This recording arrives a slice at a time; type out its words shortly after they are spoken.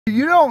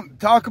You don't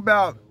talk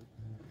about...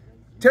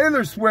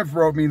 Taylor Swift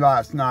wrote me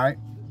last night.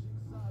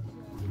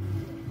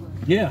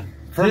 Yeah.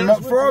 For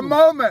a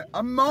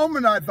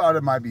moment I thought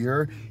it might be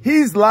her.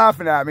 He's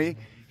laughing at me.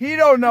 He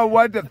don't know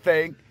what to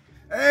think.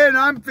 And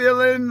I'm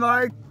feeling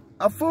like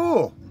a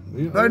fool.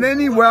 But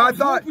anyway, I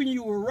thought... hoping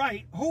you were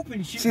right.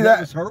 Hoping that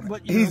was her.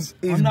 But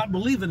I'm not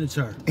believing it's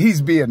her.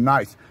 He's being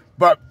nice.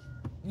 But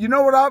you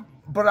know what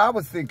I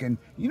was thinking,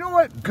 you know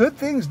what? Good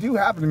things do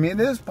happen to me. It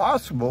is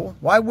possible.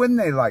 Why wouldn't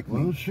they like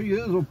me? Well, she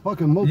is a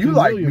fucking multi-millionaire. You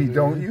like me,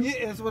 don't you?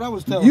 Yeah, that's what I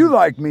was telling you. You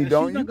like me,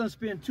 don't you? She's not going to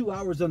spend 2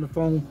 hours on the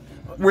phone.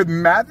 With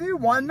Matthew?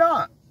 Why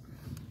not?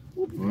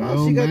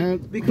 Well,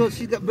 because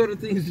she got better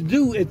things to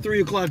do at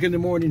 3 o'clock in the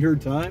morning her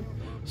time.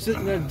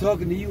 Sitting there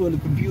talking to you on the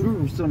computer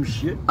or some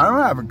shit. I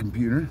don't have a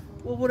computer.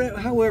 Well,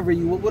 whatever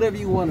you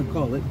want to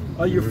call it.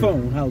 On your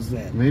phone, how's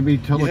that? Maybe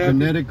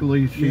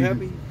telekinetically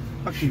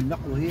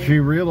she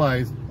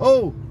realized,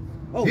 oh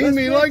he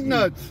may like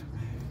nuts.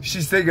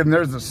 She's thinking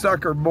there's a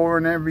sucker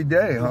born every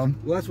day, huh?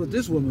 Well, that's what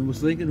this woman was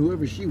thinking,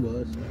 whoever she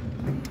was.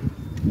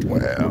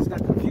 Well, it's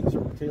not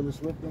confusing with Taylor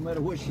Swift, no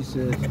matter what she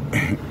says.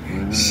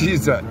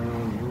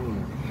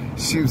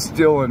 She was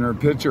stealing her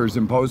pictures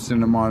and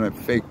posting them on a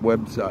fake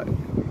website.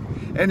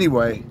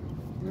 Anyway,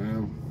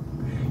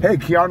 hey,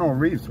 Keanu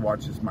Reeves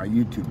watches my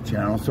YouTube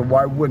channel, so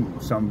why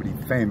wouldn't somebody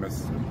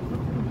famous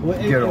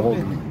get a hold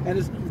of me? And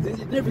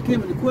it never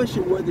came into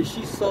question whether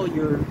she saw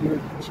your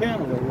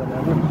channel or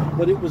whatever,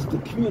 but it was the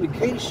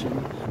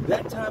communication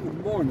that time of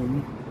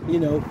morning,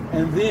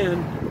 and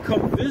then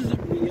come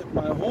visit me at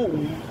my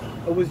home.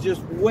 It was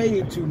just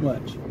way too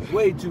much,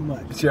 way too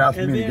much. She asked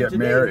me to get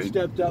married.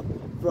 Stepped up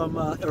from,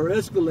 or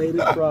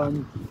escalated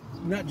from,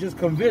 not just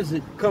come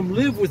visit, come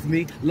live with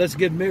me, let's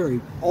get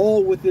married.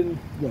 All within,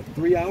 what,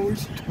 3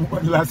 hours?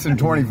 Less than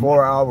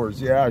 24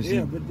 hours, yeah.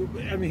 Yeah, but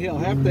I mean, hell,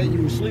 half that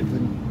you were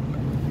sleeping.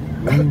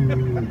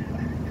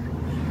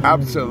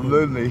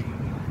 Absolutely.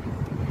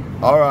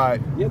 All right.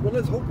 Yeah, but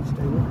let's hope it's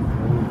Taylor.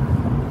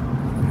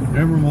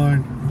 Never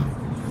mind.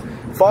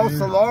 False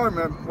alarm,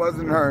 it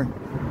wasn't her.